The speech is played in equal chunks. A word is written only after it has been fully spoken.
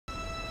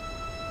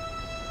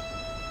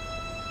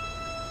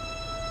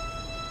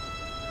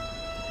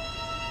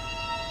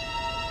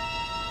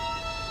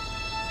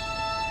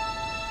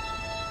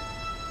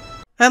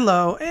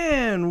Hello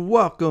and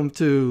welcome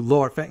to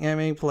Lord Fenton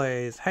Gaming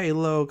Plays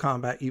Halo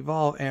Combat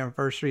Evolved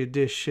Anniversary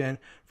Edition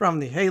from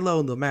the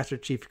Halo the Master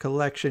Chief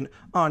Collection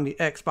on the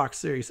Xbox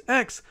Series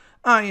X.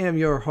 I am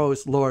your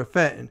host, Lord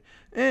Fenton.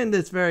 In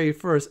this very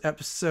first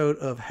episode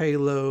of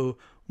Halo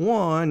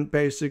 1,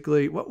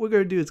 basically, what we're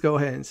going to do is go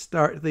ahead and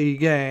start the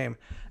game.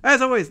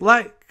 As always,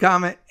 like,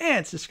 comment,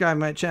 and subscribe to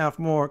my channel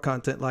for more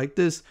content like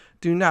this.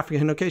 Do not forget to hit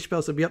the notification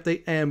bell so be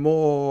updated and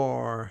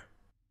more.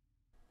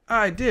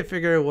 I did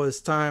figure it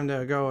was time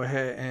to go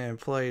ahead and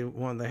play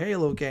one of the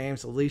Halo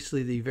games, at least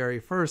the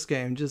very first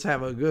game. Just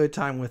have a good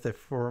time with it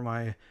for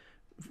my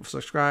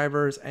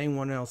subscribers,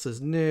 anyone else is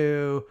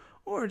new,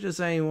 or just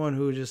anyone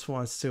who just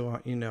wants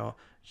to,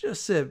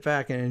 just sit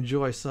back and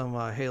enjoy some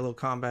Halo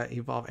Combat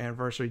Evolved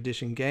Anniversary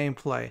Edition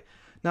gameplay.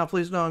 Now,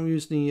 please know I'm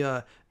using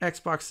the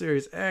Xbox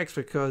Series X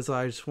because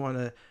I just want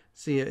to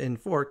see it in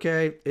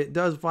 4K. It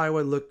does, by the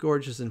way, look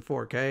gorgeous in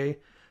 4K.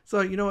 So,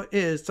 it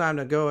is time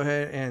to go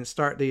ahead and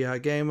start the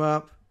game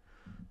up.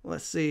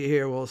 Let's see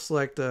here. We'll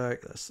select,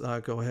 let's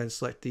go ahead and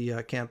select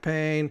the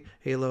campaign,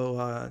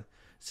 Halo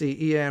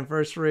CE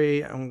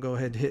Anniversary. I'm going to go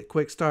ahead and hit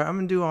quick start. I'm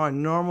going to do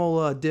on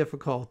normal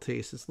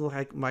difficulty. So it's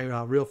like my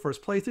real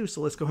first playthrough. So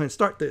let's go ahead and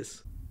start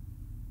this.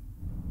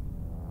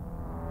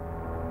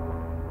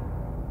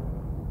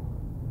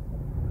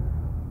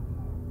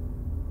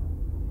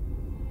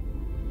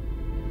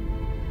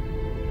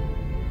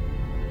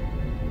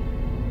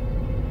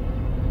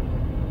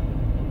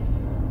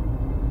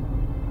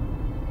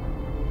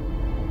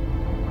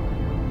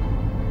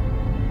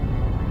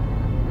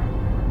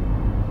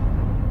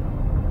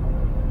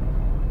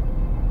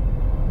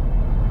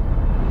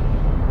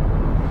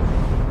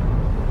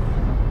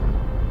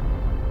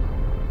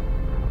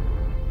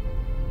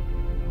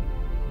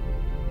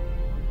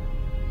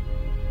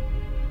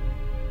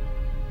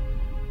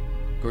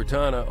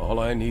 Cortana, all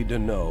I need to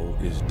know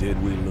is, did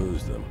we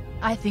lose them?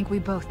 I think we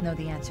both know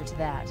the answer to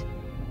that.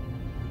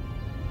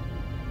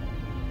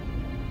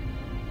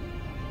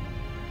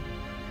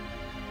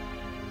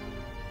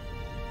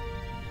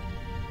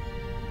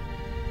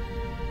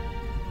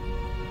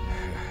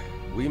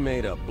 We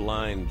made a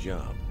blind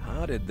jump.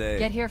 How did they...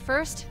 Get here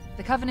first?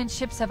 The Covenant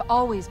ships have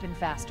always been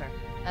faster.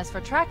 As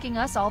for tracking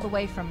us all the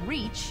way from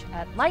Reach,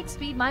 at light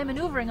speed my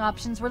maneuvering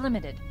options were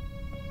limited.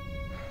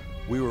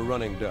 We were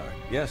running dark,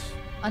 yes?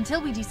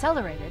 Until we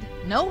decelerated,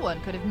 no one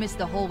could have missed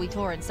the hole we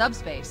tore in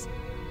subspace.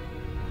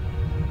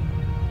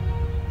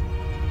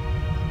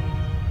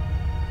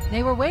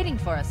 They were waiting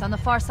for us on the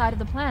far side of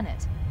the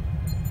planet.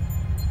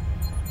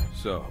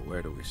 So,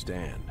 where do we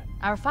stand?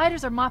 Our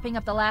fighters are mopping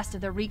up the last of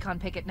their recon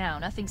picket now,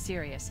 nothing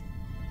serious.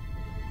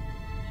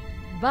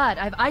 But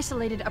I've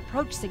isolated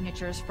approach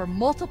signatures for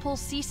multiple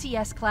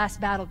CCS-class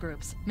battle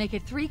groups. Make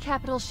it 3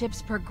 capital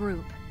ships per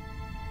group.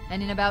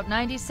 And in about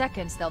 90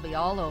 seconds, they'll be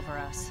all over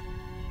us.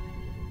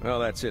 Well,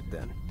 that's it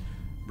then.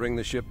 Bring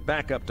the ship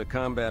back up to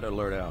Combat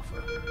Alert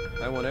Alpha.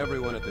 I want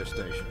everyone at their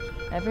stations.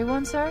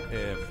 Everyone, sir?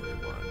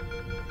 Everyone.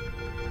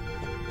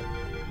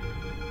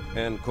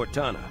 And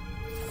Cortana.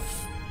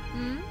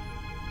 Hmm?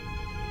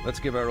 Let's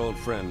give our old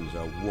friends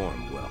a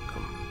warm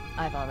welcome.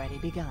 I've already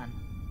begun.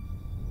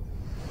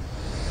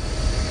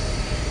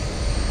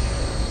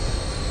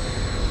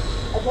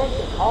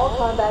 Attention, all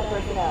combat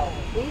personnel.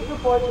 Please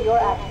report to your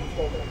action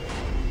station.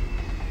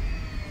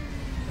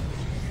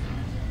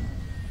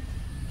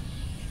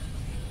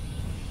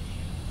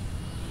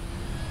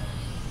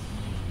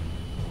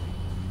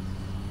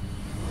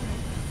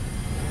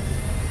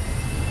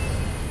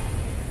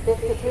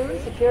 Fifth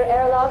platoon, secure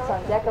airlocks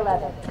on deck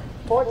 11.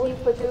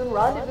 14th platoon,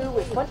 rendezvous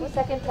with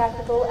 22nd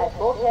Tactical at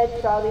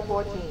Bulkhead Charlie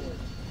 14.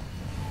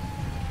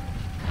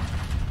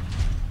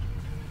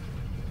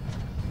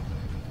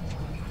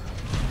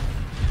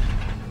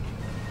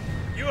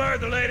 You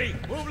heard the lady.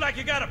 Move like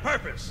you got a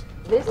purpose.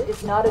 This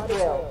is not a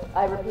drill.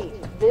 I repeat,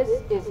 this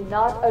is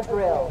not a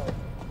drill.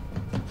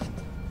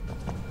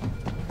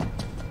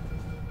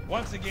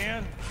 Once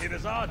again, it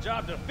is our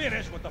job to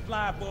finish what the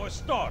flyboys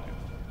started.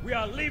 We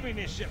are leaving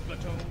this ship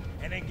platoon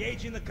and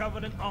engaging the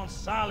Covenant on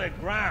solid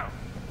ground.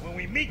 When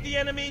we meet the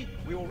enemy,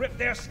 we will rip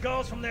their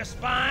skulls from their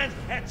spines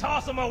and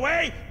toss them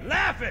away,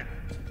 laughing.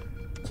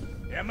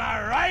 Am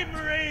I right,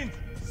 Marines?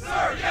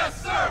 Sir,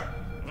 yes, sir!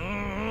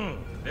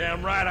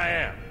 Damn right I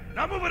am.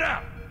 Now move it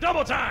out!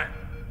 Double time!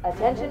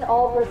 Attention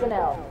all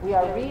personnel. We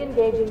are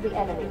re-engaging the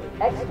enemy.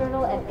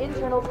 External and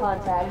internal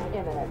contact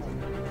imminent.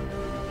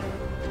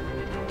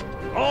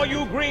 All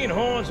you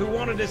greenhorns who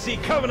wanted to see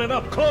Covenant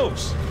up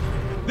close,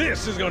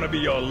 this is gonna be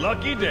your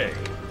lucky day.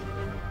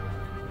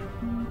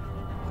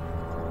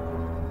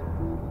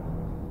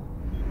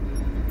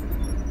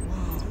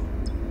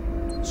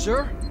 Whoa.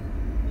 Sir?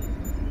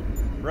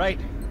 Right.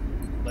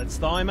 Let's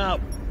thaw him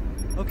out.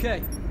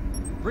 Okay.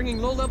 Bringing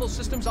low-level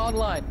systems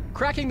online.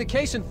 Cracking the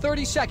case in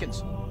 30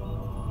 seconds.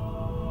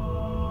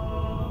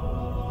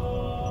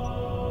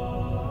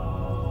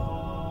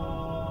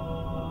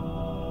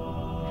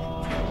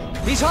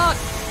 He's hot!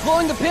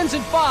 Blowing the pins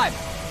in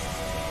 5!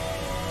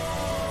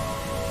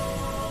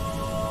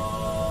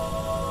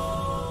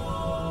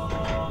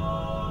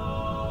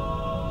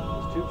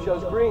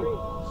 shows green.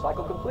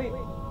 Cycle complete.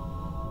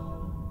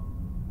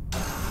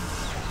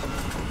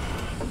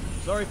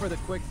 Sorry for the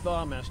quick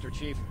thaw, Master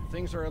Chief.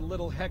 Things are a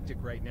little hectic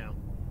right now.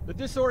 The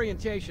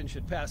disorientation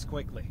should pass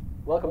quickly.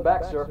 Welcome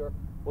back, sir.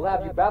 We'll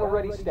have you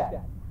battle-ready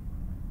stat.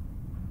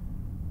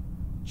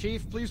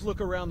 Chief, please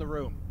look around the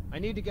room. I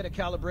need to get a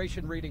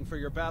calibration reading for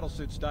your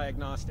battlesuit's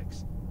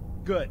diagnostics.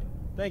 Good.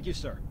 Thank you,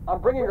 sir.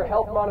 I'm bringing your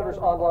health monitors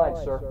online,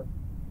 sir.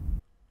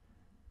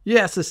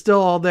 Yes, it's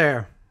still all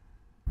there.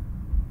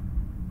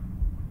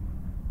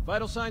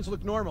 Vital signs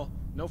look normal.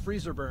 No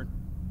freezer burn.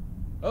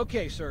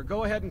 Okay, sir.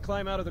 Go ahead and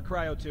climb out of the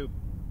cryotube.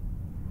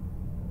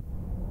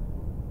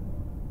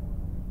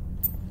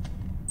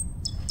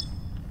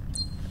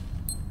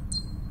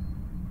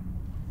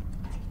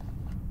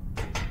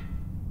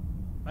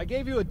 I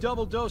gave you a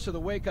double dose of the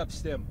wake-up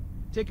stim.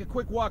 Take a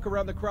quick walk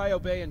around the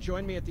cryo bay and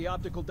join me at the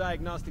optical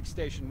diagnostic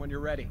station when you're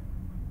ready.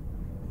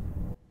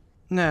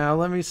 Now,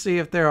 let me see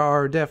if there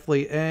are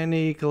definitely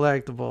any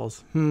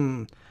collectibles.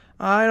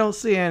 I don't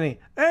see any.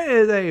 That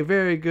is a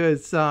very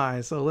good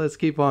sign, so let's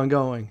keep on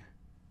going.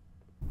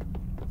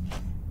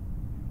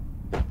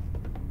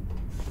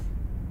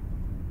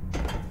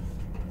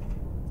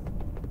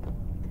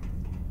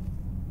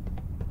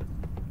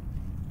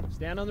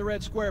 Stand on the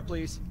red square,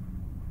 please.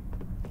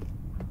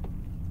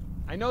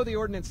 I know the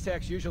ordnance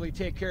techs usually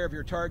take care of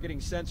your targeting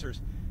sensors,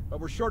 but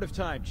we're short of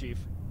time, Chief.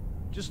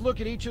 Just look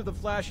at each of the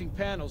flashing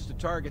panels to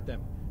target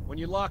them. When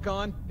you lock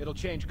on, it'll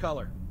change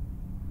color.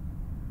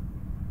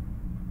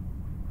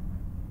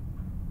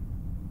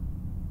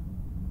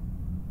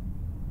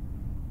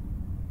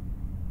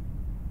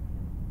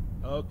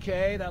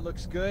 Okay, that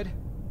looks good.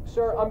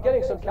 Sir, I'm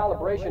getting some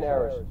calibration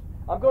errors.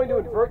 I'm going to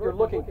invert your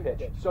looking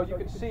pitch, so you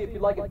can see if you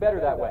like it better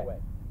that way.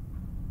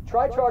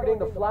 Try targeting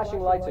the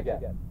flashing lights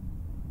again.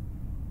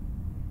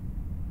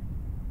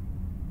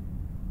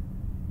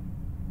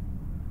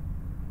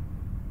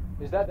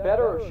 Is that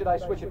better, or should I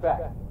switch it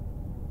back?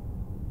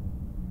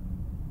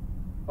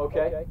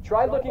 Okay,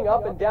 try looking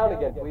up and down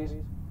again, please.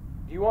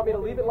 Do you want me to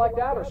leave it like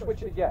that, or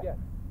switch it again?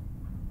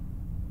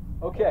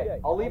 Okay,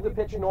 I'll leave the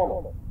pitch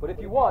normal, but if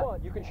you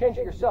want, you can change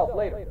it yourself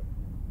later.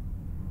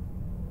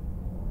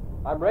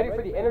 I'm ready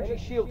for the energy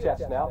shield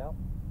test now.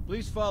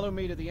 Please follow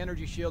me to the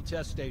energy shield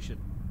test station.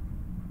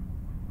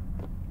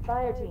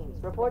 Fire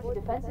teams, report to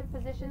defensive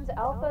positions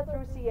Alpha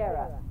through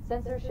Sierra.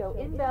 Sensors show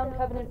inbound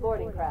Covenant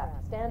boarding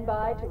craft. Stand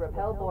by to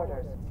repel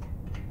boarders.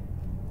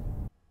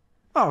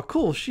 Oh,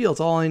 cool shields.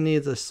 All I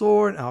need is a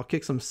sword, and I'll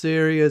kick some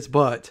serious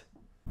butt.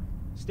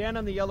 Stand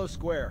on the yellow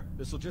square.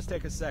 This'll just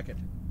take a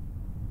second.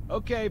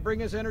 Okay, bring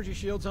his energy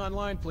shields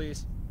online,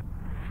 please.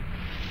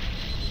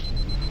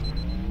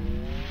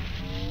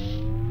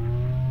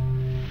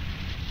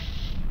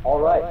 All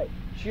right,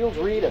 shields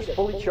read as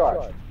fully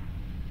charged.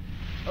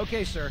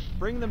 Okay, sir.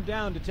 Bring them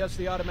down to test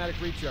the automatic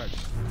recharge.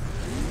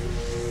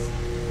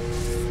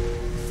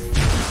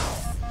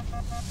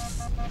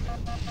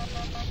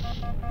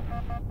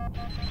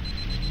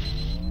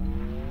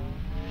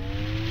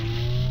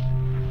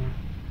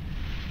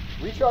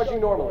 Recharging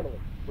normally.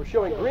 We're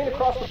showing green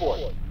across the board.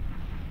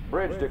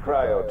 Bridge to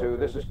Cryo 2,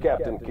 this is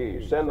Captain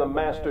Key. Send the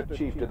Master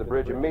Chief to the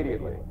bridge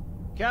immediately.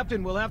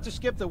 Captain, we'll have to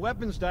skip the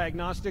weapons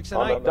diagnostics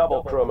and On the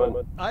double, crewman.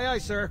 Aye, aye,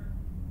 sir.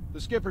 The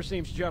skipper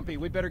seems jumpy.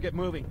 We'd better get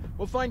moving.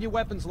 We'll find you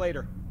weapons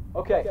later.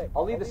 Okay,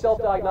 I'll leave the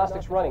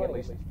self-diagnostics running at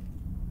least.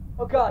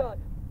 Oh god,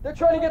 they're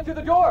trying to get through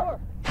the door!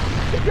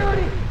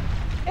 Security!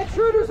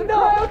 Intruders in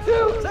Cryo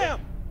 2! Sam!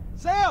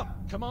 Sam!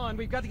 Come on,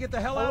 we've got to get the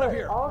hell out of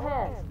here. All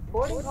hands.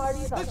 Boarding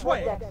parties on This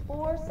way. decks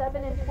 4,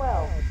 7, and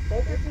 12.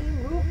 Baker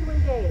team, move to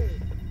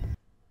engage.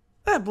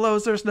 That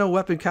blows. There's no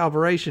weapon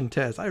calibration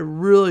test. I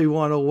really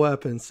want a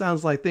weapon.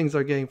 Sounds like things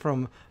are getting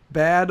from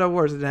bad to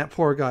worse than that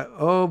poor guy.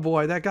 Oh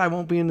boy, that guy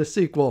won't be in the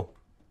sequel.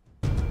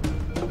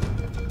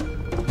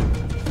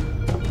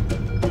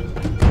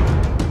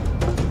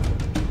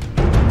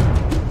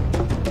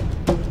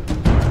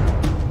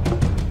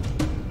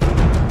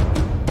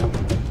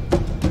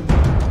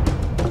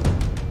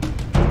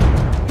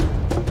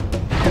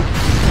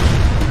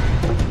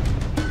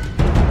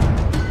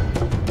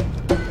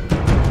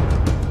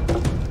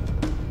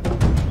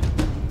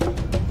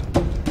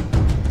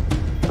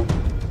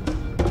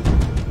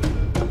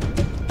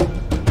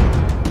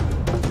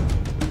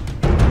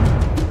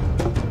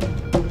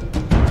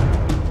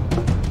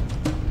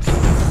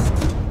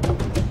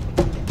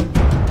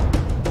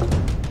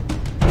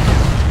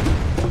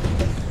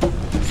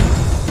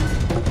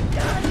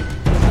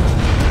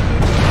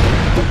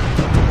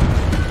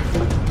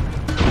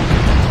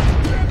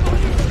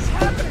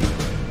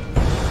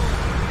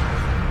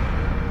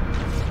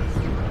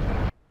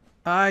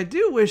 I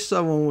do wish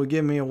someone would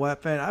give me a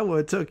weapon. I would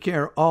have took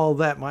care of all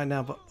that by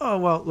now, but oh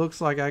well, it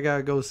looks like I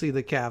gotta go see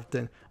the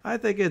captain. I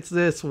think it's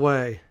this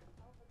way.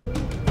 Let's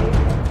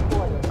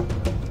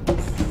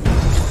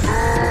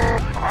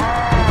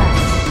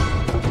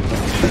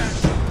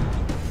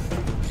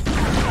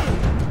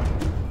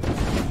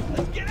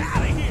get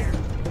out of here!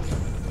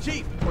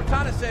 Chief,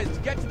 Cortana says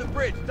get to the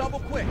bridge, double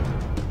quick.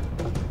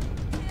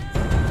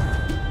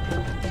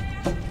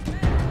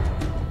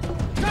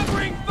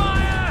 Covering fire!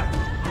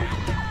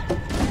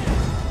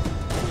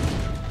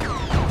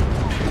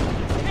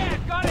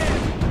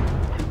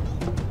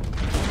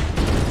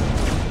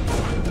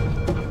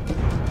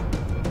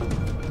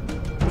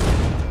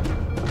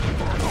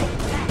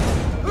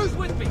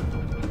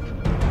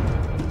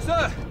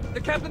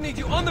 need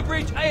you on the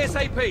bridge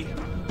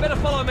ASAP. Better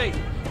follow me.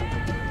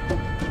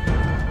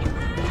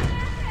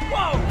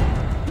 Whoa!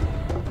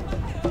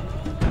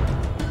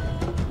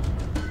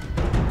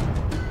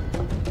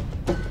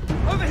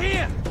 Over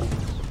here!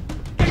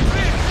 Get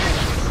clear!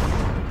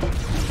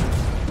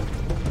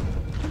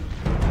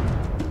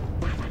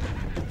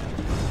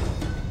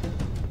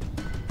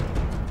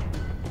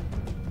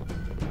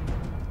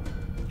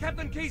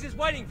 Captain Keyes is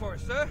waiting for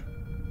us, sir.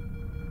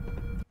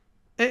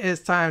 It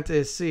is time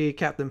to see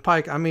Captain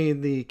Pike, I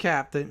mean the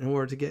captain, in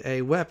order to get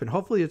a weapon.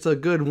 Hopefully it's a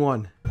good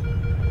one.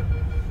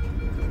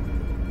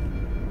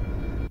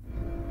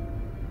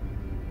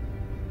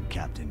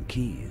 Captain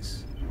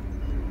Keyes.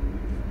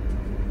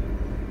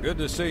 Good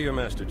to see you,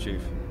 Master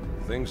Chief.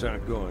 Things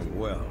aren't going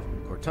well.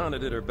 Cortana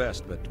did her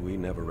best, but we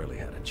never really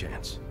had a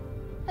chance.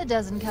 A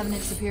dozen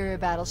Covenant superior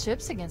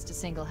battleships against a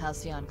single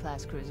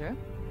Halcyon-class cruiser.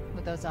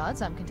 With those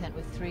odds, I'm content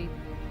with 3,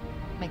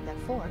 make that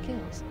 4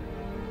 kills.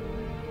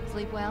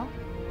 Sleep well?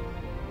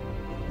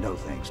 No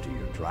thanks to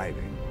your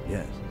driving,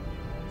 yes.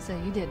 So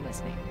you did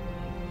miss me.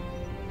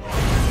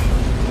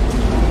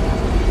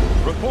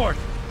 Report!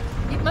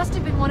 It must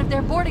have been one of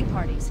their boarding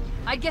parties.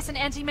 I'd guess an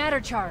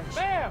antimatter charge.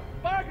 Ma'am,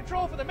 fire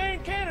control for the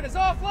main cannon is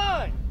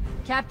offline.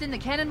 Captain, the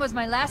cannon was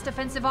my last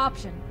offensive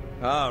option.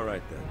 All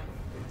right, then.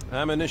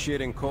 I'm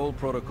initiating Cold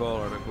Protocol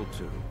Article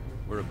 2.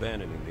 We're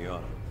abandoning the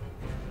Autumn.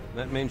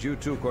 That means you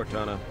too,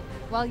 Cortana.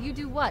 While you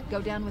do what?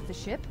 Go down with the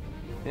ship?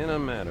 In a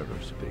manner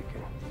of speaking.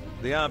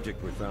 The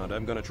object we found,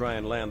 I'm gonna try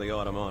and land the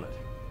Autumn on it.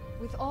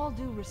 With all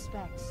due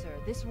respect, sir,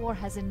 this war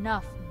has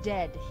enough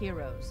dead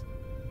heroes.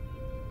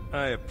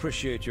 I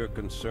appreciate your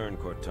concern,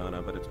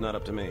 Cortana, but it's not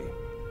up to me.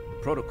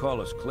 The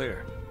protocol is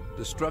clear.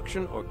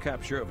 Destruction or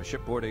capture of a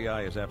shipboard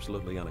AI is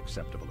absolutely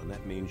unacceptable, and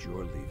that means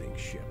you're leaving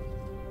ship.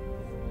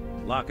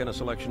 Lock in a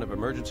selection of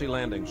emergency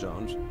landing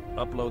zones,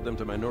 upload them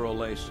to my neural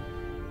lace,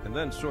 and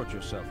then sort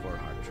yourself for a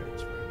heart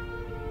transfer.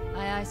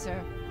 Aye, aye,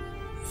 sir.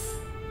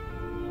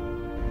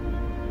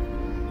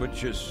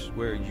 Which is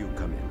where you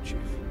come in, Chief.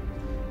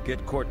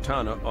 Get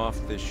Cortana off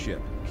this ship.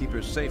 Keep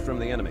her safe from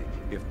the enemy.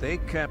 If they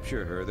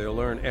capture her, they'll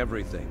learn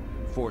everything.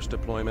 Force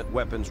deployment,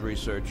 weapons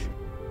research.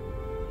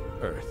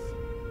 Earth.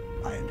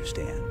 I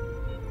understand.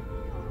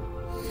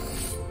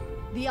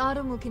 The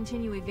Autumn will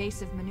continue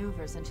evasive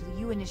maneuvers until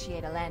you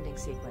initiate a landing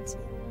sequence.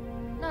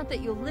 Not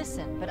that you'll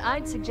listen, but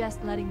I'd suggest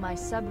letting my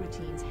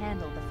subroutines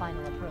handle the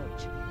final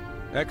approach.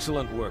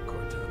 Excellent work,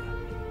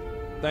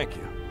 Cortana. Thank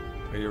you.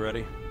 Are you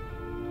ready?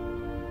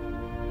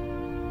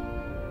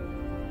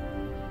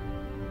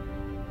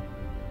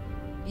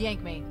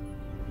 Yank me.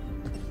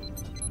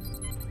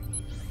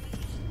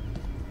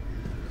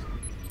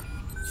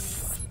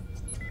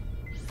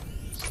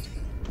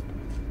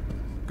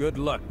 Good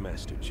luck,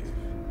 Master Chief.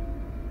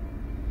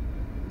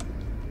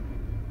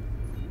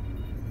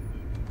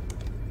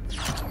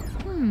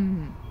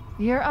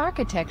 Your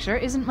architecture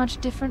isn't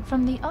much different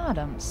from the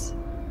Autumn's.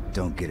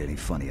 Don't get any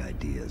funny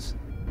ideas.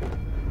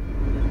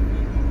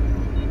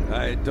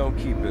 I don't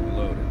keep it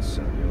loaded,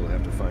 son. You'll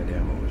have to find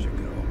ammo as you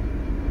go.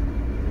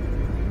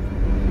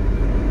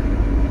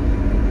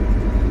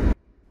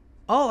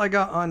 All I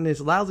got on this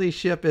lousy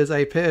ship is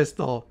a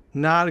pistol.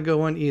 Not a good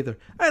one either.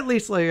 At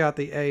least I got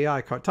the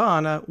AI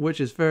Cortana,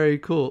 which is very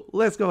cool.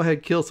 Let's go ahead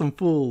and kill some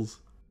fools.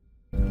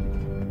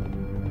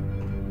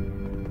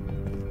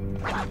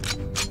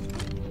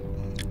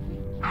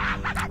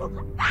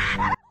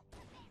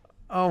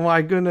 Oh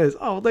my goodness.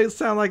 Oh, they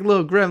sound like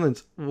little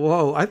gremlins.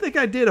 Whoa, I think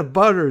I did a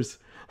Butters.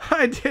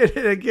 I did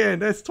it again.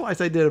 That's twice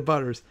I did a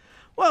Butters.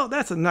 Well,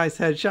 that's a nice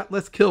headshot.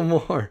 Let's kill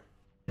more.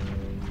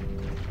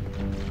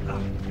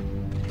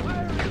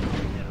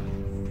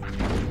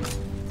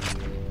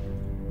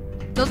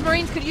 Those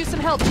Marines could use some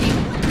help, Chief. Do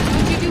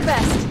what you do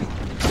best.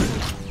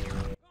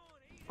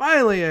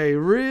 Finally, a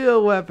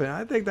real weapon.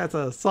 I think that's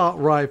an assault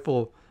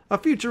rifle. A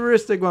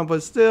futuristic one,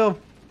 but still,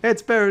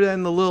 it's better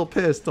than the little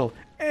pistol.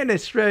 And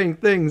it's straightening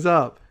things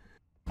up.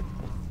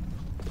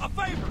 A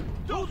favor!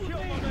 Don't kill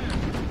my man!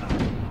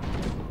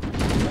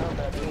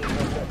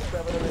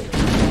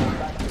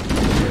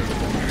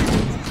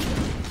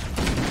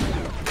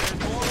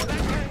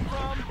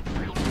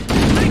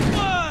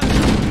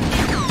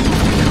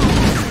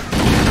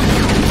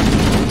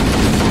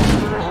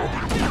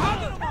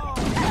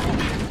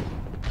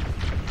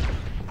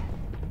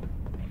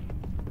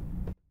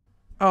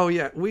 Oh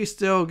yeah, we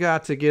still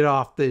got to get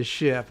off this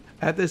ship.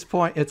 At this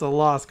point, it's a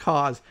lost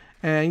cause.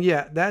 And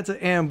yeah, that's an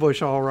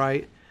ambush, all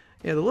right.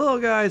 Yeah, the little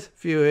guys,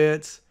 few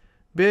hits.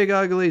 Big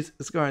uglies,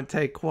 it's going to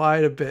take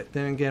quite a bit.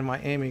 Then again,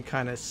 my aiming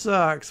kind of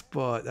sucks,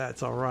 but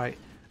that's all right.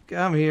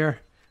 Come here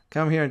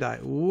and die.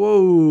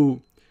 Whoa.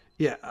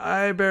 Yeah,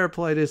 I better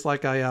play this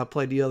like I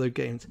played the other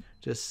games.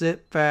 Just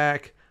sit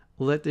back,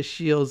 let the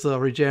shields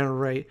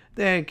regenerate,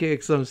 then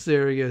kick some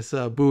serious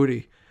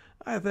booty.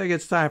 I think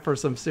it's time for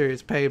some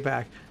serious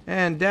payback.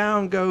 And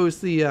down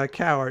goes the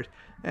coward.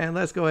 And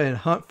let's go ahead and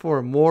hunt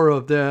for more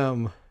of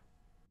them.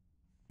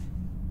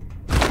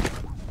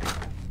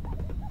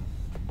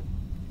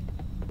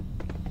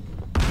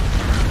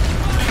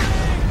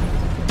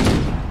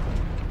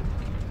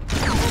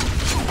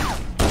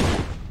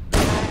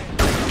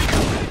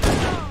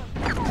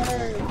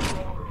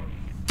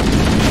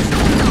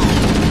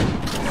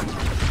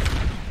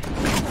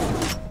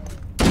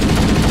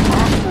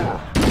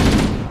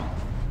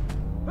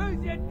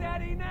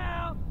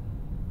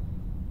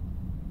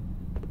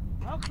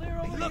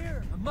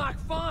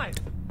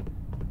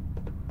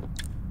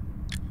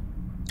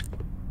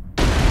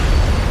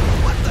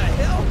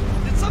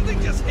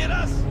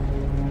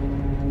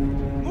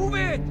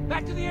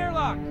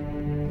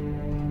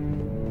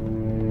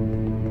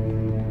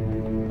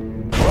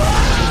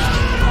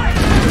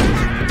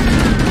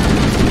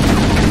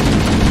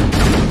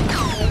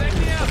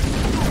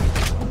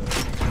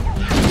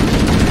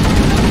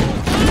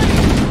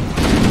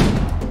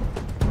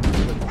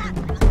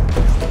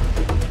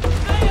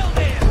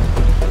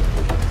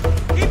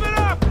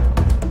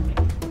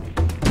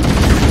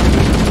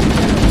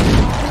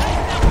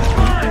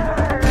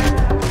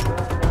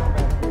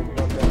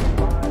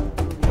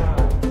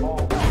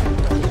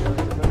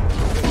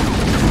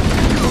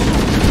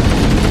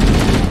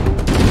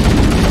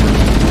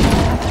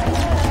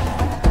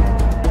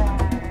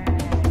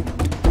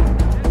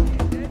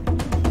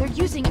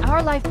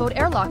 4 lifeboat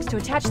airlocks to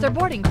attach their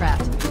boarding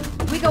craft.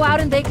 We go out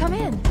and they come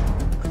in.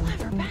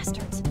 Clever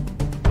bastards.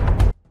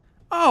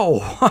 Oh,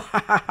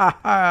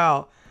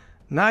 wow.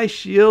 Nice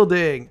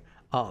shielding.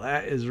 Oh,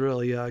 that is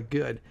really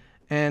good.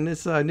 And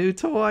this new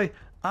toy,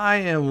 I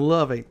am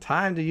loving.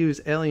 Time to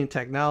use alien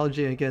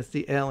technology against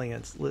the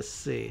aliens. Let's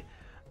see.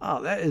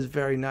 Oh, that is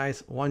very nice.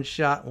 1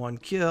 shot, 1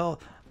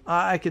 kill.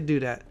 I could do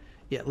that.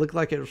 Yeah, it looked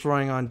like it was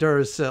running on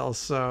Duracell,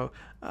 so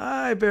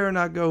I better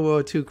not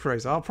go too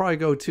crazy. I'll probably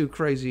go too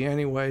crazy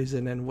anyways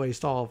and then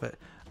waste all of it.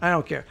 I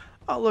don't care.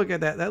 Oh, look at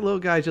that. That little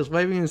guy just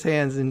waving his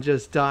hands and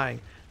just dying.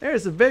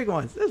 There's the big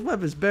ones. This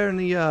weapon's better than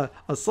the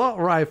assault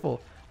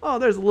rifle. Oh,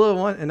 there's a little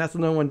one, and that's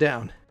another one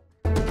down.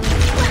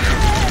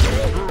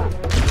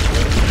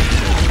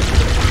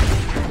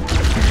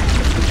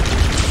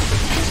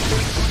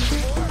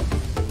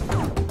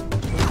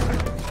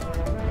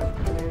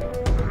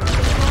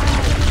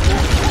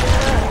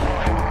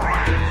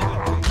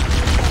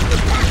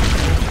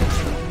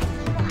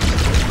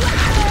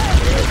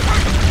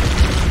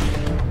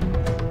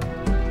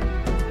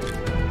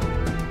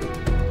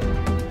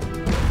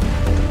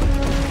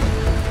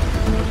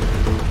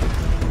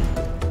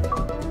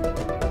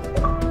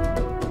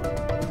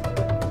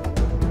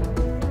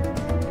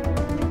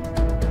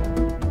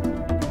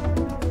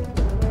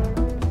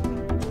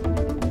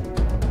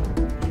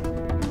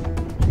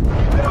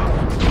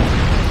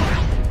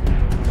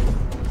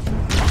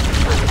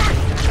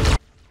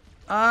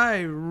 I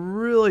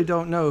really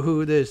don't know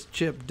who this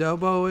Chip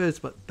Dobo is,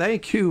 but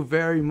thank you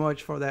very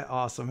much for that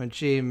awesome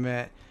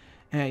achievement.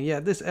 And yeah,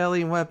 this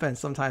alien weapon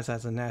sometimes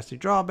has a nasty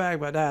drawback,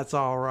 but that's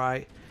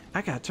alright.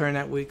 I gotta turn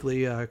that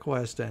weekly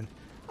quest in.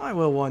 I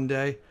will one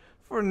day.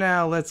 For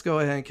now, let's go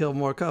ahead and kill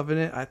more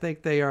Covenant. I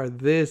think they are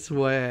this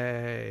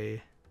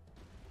way.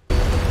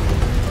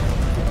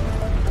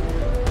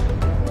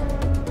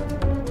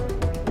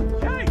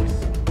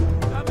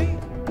 Yikes! Dummy!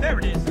 There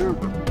it is.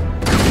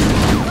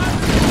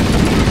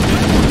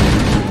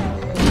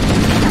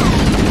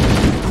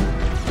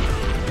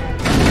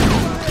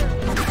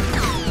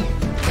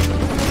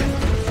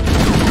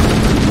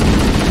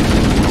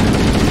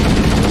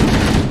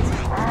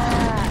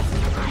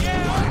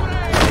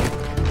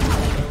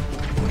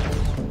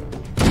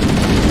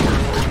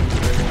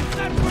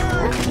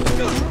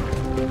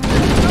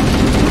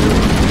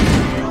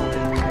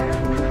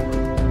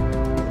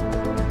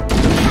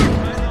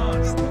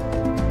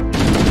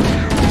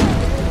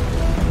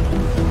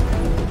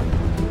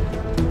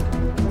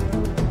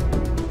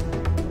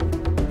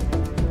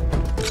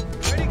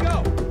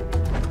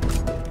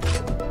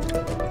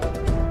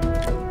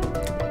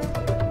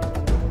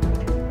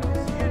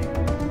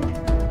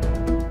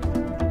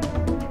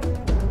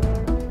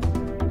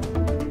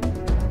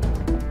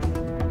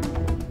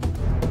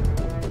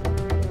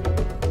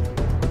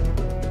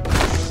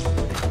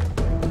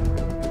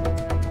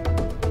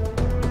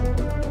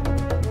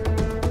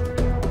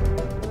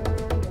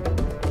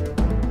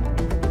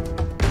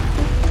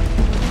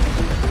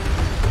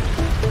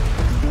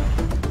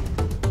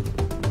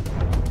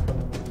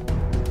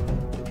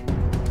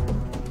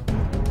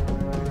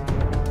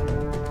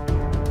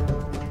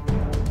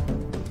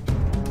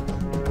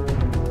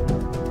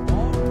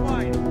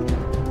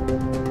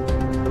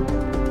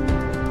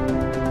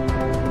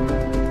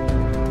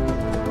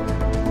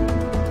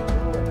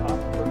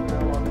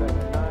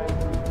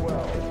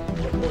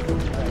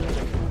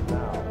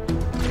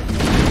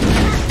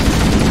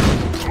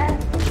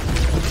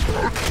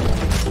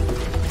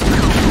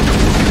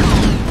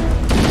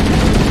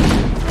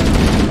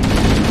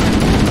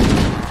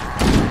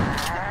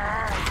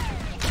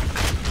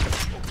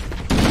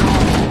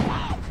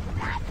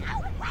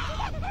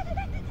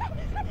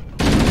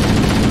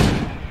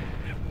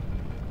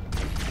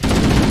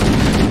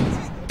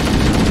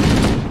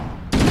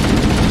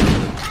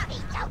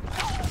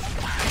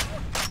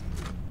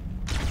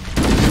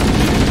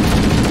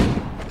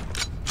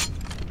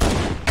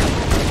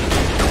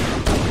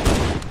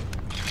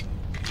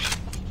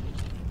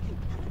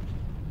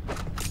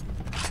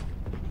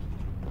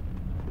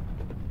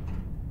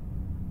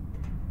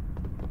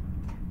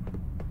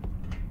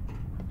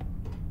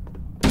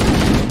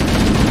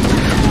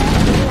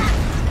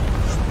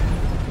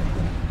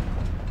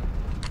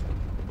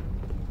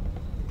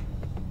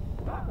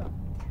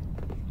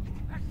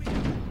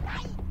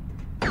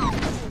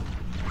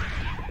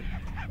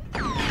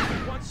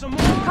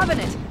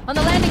 Covenant, on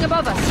the landing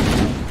above us.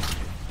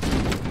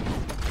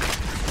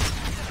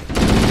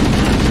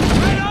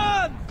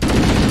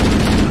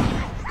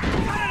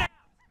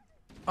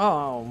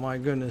 Oh my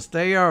goodness,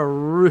 they are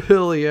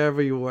really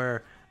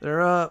everywhere.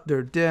 They're up,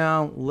 they're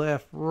down,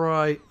 left,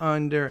 right,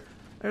 under.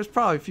 There's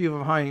probably a few of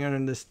them hiding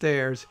under the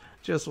stairs,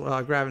 just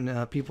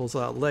grabbing people's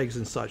legs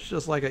and such,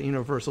 just like at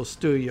Universal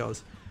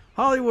Studios.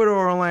 Hollywood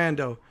or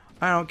Orlando,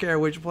 I don't care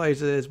which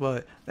place it is,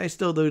 but they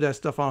still do that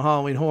stuff on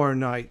Halloween Horror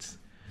Nights.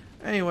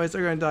 Anyways,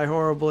 they're going to die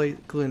horribly,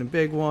 including the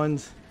big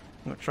ones.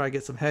 I'm going to try to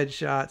get some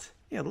headshots.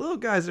 Yeah, little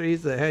guys are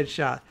easy to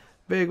headshot.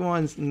 Big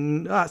ones,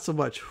 not so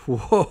much.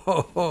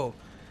 Whoa.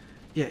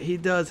 Yeah, he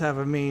does have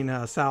a mean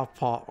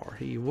southpaw, or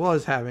he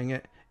was having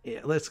it.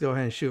 Yeah, let's go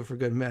ahead and shoot for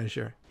good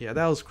measure. Yeah,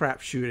 that was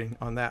crap shooting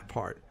on that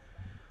part.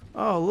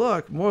 Oh,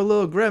 look, more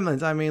little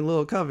gremlins. I mean,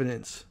 little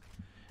covenants.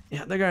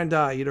 Yeah, they're gonna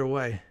die either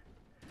way.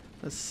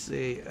 Let's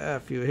see, a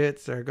few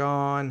hits, they're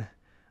gone.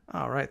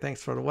 Alright,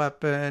 thanks for the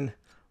weapon.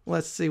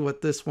 Let's see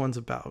what this one's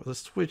about.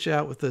 Let's switch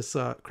out with this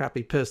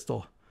crappy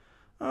pistol.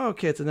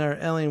 Okay, it's another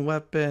alien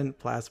weapon,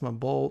 plasma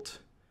bolt,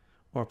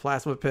 or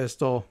plasma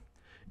pistol.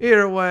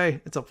 Either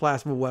way, it's a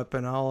plasma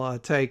weapon. I'll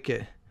take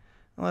it.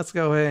 Let's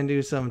go ahead and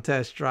do some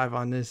test drive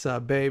on this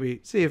baby.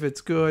 See if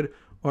it's good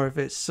or if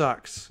it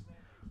sucks.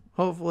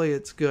 Hopefully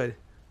it's good.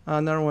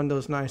 Another one of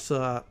those nice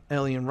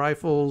alien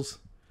rifles.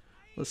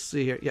 Let's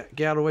see here. Yeah,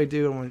 get out of the way,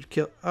 dude. I want to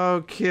kill.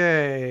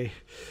 Okay.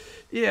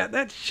 Yeah,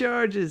 that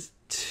charge is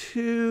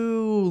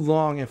too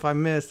long. If I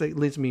miss, it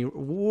leaves me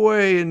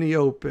way in the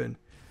open.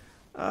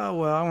 Oh,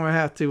 well, I'm going to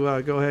have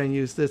to go ahead and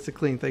use this to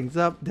clean things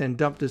up, then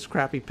dump this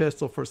crappy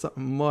pistol for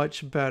something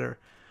much better.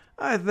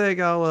 I think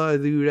I'll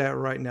do that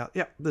right now.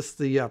 Yep, this is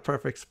the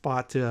perfect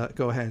spot to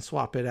go ahead and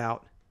swap it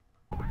out.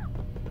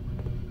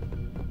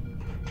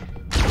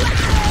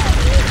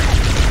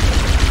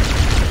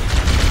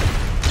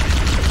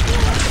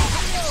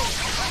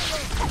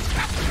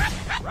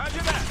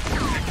 Roger that.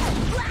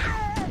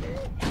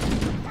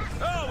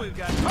 Oh, we've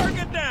got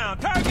target down.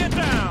 Target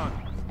down.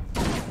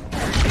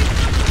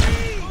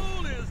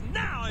 School is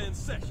now in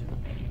session.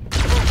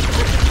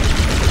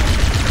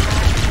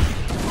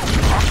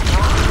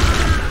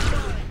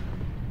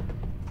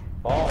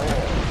 All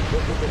hands,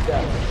 look at the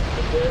depth.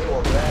 Prepare to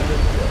abandon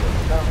ship.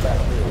 Combat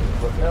field.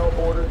 Repel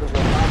borders and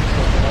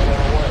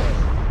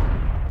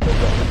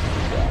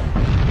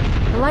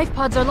The life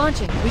pods are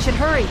launching. We should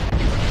hurry.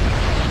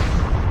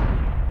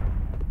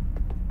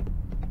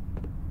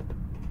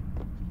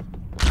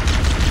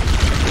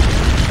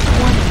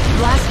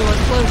 Blast door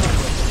closing.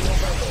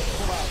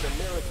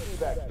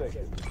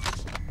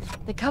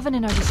 The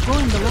Covenant are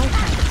destroying the life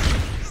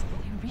pods.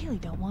 They really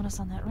don't want us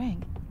on that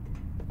ring.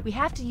 We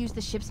have to use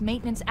the ship's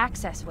maintenance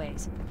access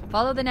ways.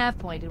 Follow the nav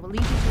point. It will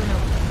lead you to an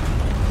opening.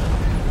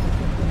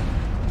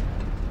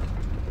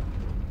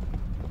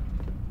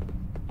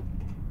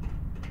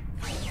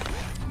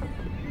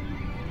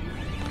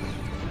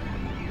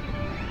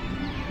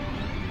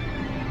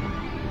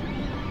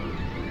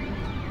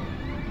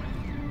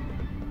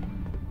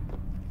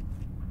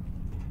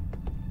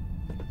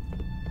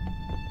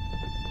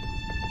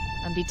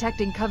 I'm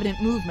detecting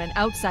Covenant movement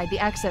outside the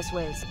access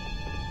ways.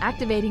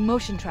 Activating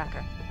motion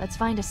tracker. Let's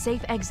find a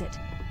safe exit.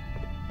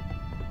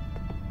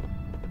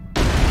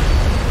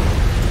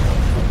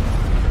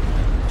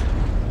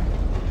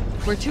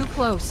 We're too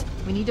close.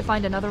 We need to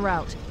find another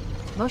route.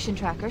 Motion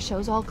tracker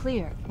shows all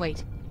clear.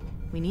 Wait.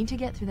 We need to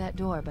get through that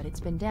door, but it's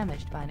been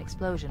damaged by an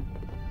explosion.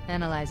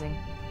 Analyzing.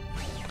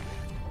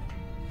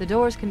 The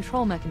door's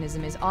control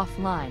mechanism is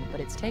offline,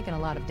 but it's taken a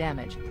lot of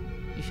damage.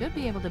 You should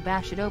be able to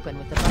bash it open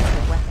with the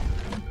busted weapon.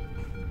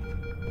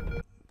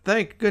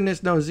 Thank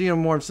goodness no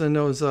xenomorphs in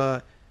those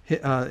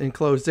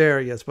enclosed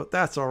areas, but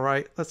that's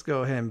alright. Let's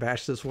go ahead and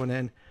bash this one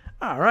in.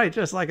 Alright,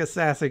 just like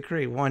Assassin's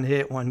Creed. One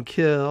hit, one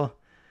kill.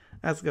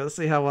 Let's go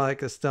see how I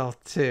like a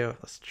stealth too.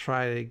 Let's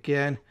try it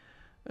again.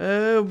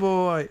 Oh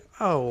boy.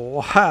 Oh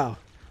wow.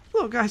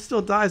 Little guy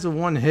still dies with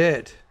one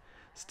hit.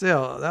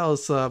 Still, that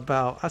was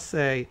about, I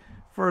say,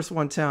 first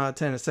one 10 out of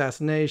 10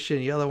 assassination.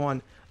 The other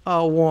one,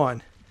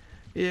 1.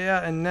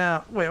 Yeah, and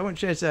now, wait, I want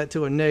to change that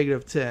to a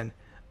 -10.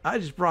 I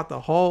just brought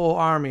the whole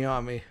army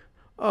on me.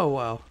 Oh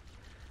well.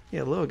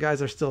 Yeah, little guys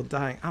are still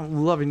dying.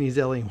 I'm loving these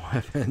alien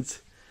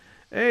weapons.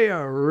 They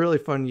are really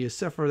fun to use,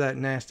 except for that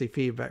nasty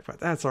feedback, but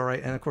that's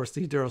alright. And of course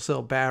the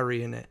Duracell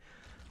battery in it.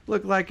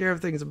 Look like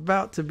everything's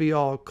about to be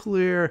all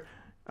clear.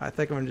 I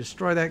think I'm going to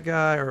destroy that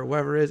guy or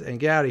whoever it is and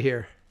get out of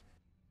here.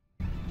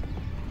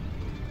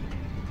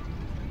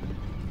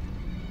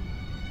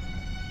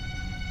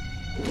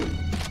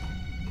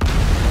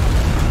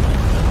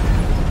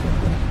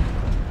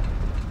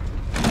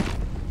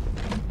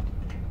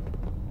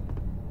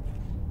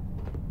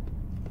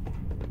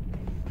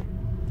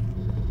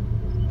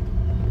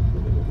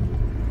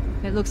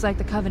 It looks like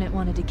the Covenant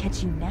wanted to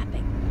catch you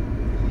napping.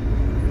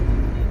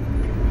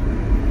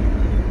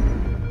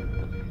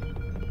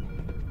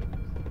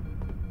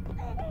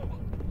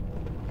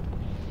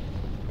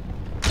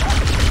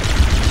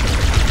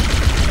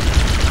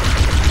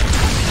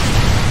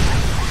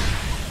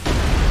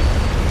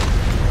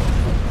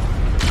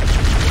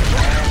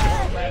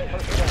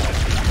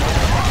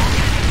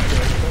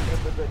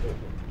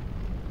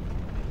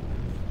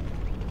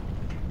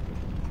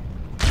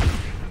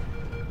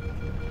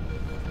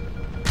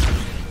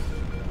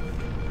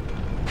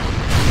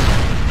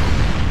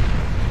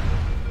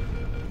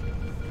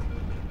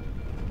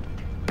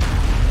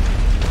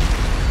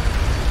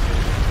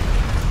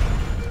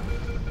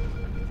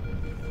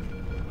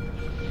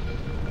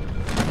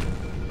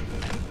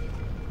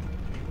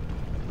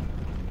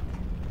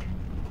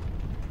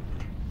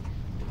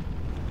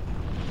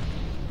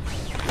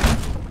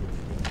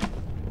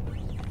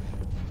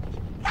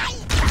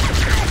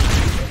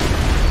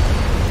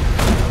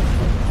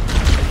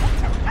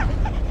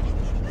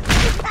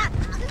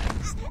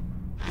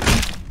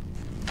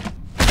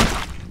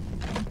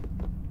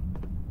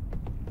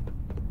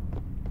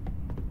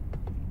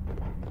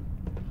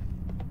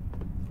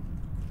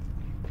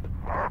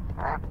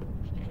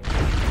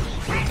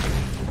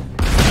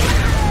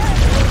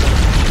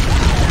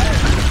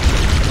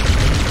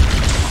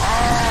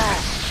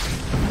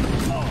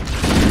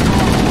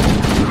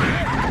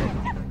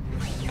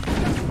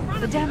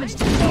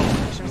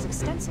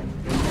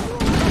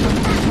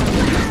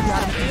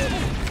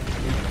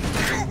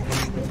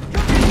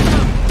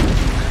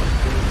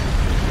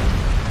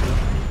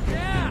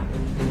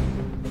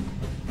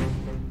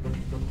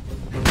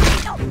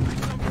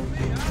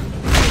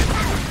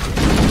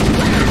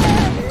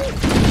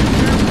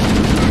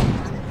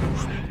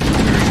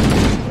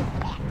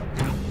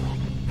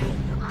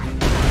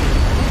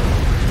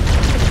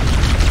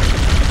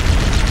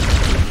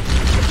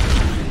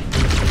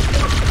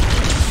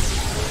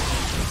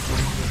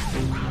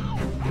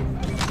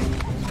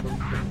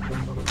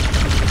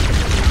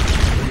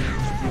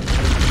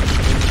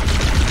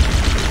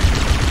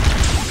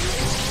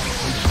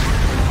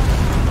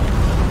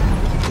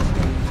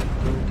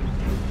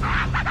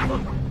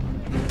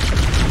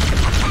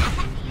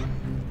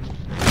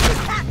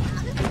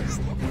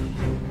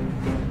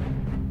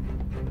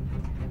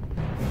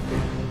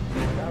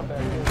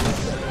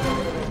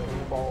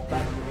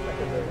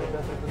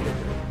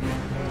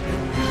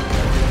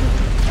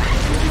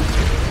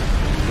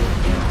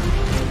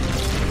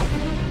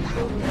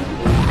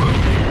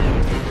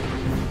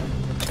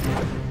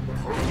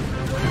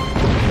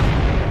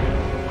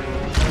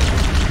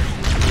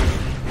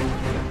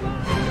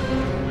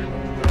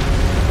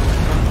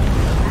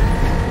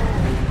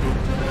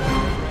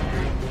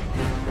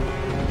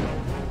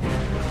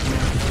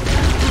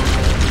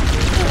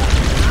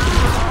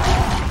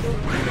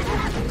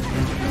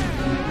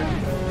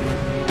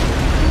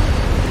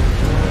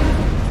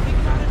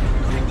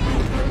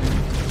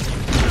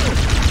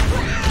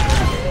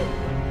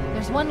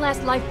 One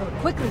last lifeboat.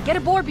 Quickly, get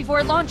aboard before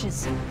it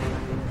launches.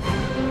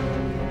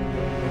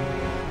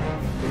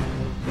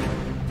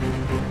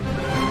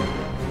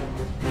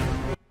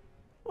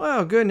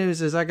 Well, good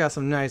news is I got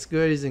some nice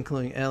goodies,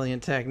 including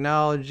alien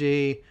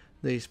technology.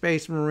 The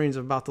Space Marines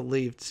are about to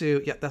leave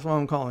too. Yeah, that's what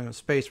I'm calling them,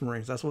 Space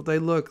Marines. That's what they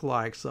look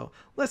like. So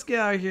let's get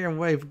out of here and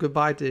wave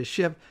goodbye to the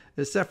ship,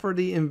 except for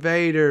the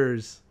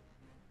invaders.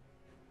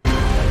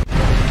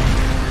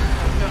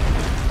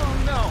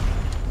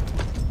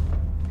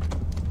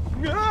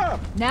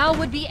 Now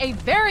would be a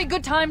very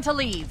good time to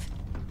leave.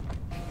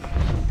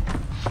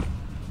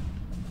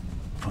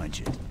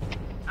 Punch it.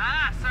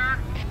 Aye, sir.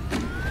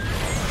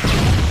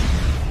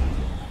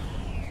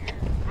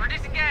 We're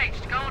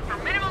disengaged, going for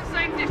minimum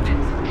safe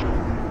distance.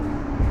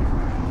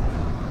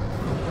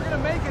 We're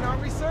gonna make it,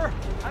 aren't we, sir?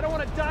 I don't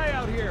want to die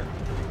out here.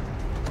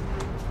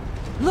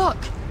 Look!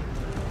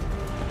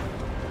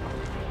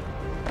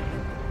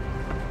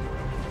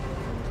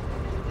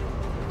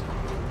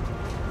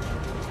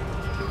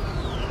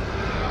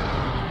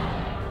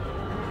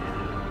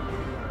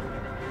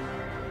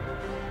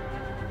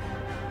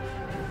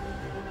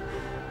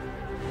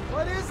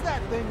 What is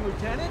that thing,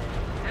 Lieutenant?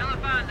 Hell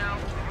if I know.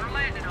 We're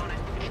landing on it.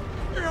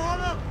 You're on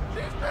him!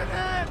 She's been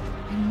hit!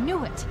 I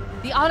knew it.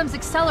 The Autumn's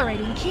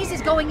accelerating. Keys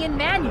is going in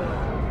manual.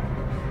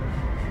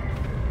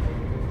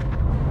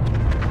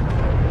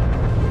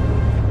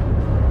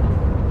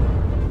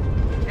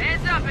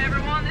 Heads up,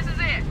 everyone. This is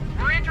it.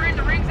 We're entering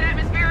the ring's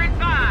atmosphere in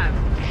 5.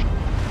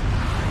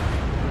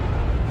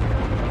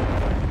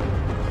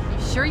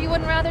 You sure you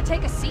wouldn't rather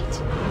take a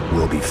seat?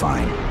 We'll be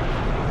fine.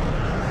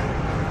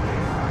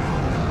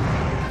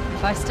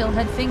 If I still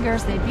had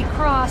fingers, they'd be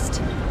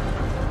crossed.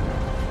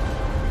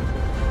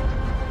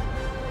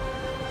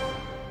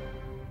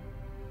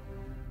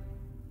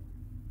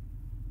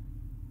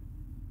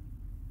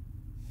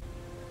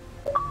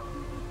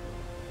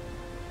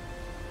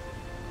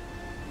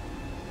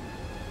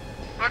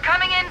 We're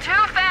coming in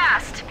too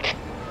fast.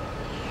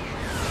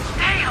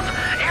 Damn!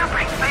 Air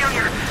brake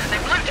failure. They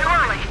blew too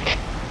early.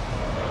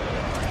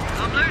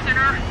 I'm losing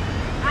her.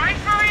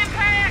 Brace for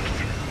impact!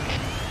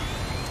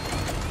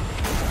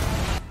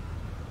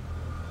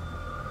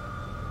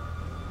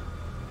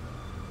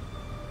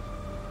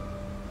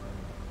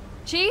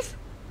 Chief?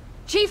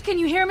 Chief, can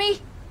you hear me?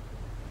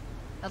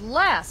 At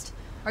last.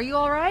 Are you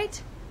all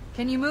right?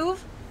 Can you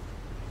move?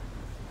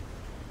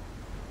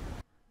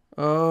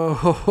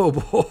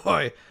 Oh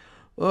boy.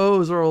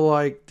 Those are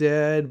like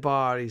dead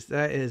bodies.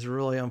 That is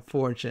really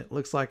unfortunate.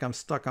 Looks like I'm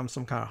stuck on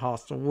some kind of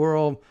hostile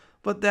world,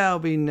 but that'll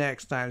be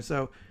next time.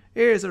 So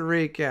here's a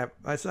recap.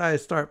 I decided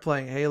to start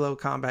playing Halo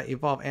Combat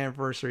Evolved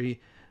Anniversary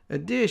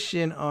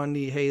Edition on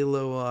the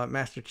Halo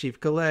Master Chief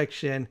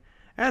Collection.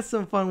 Had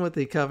some fun with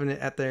the Covenant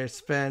at their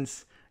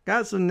expense.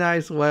 Got some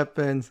nice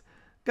weapons.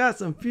 Got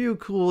some few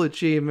cool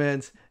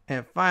achievements.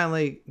 And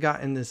finally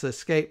got in this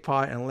escape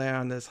pod and landed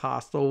on this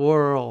hostile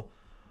world.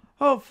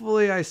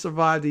 Hopefully I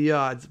survived the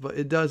odds, but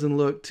it doesn't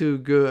look too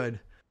good.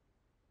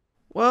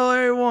 Well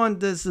everyone,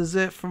 this is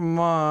it for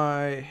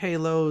my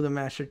Halo the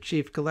Master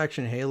Chief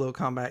Collection Halo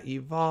Combat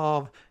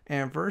Evolved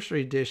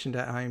Anniversary Edition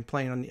that I'm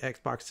playing on the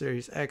Xbox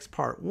Series X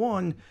Part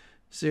 1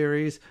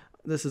 series.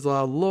 This is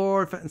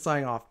Lord Fenton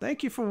signing off.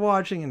 Thank you for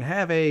watching and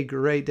have a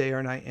great day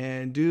or night,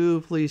 and do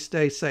please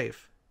stay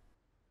safe.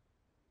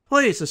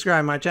 Please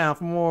subscribe to my channel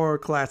for more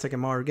classic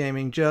and modern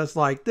gaming just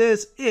like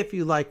this. If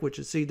you like what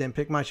you see, then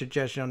pick my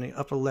suggestion on the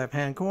upper left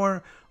hand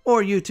corner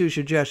or YouTube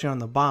suggestion on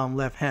the bottom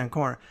left hand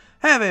corner.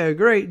 Have a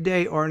great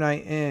day or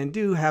night, and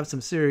do have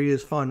some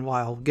serious fun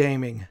while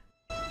gaming.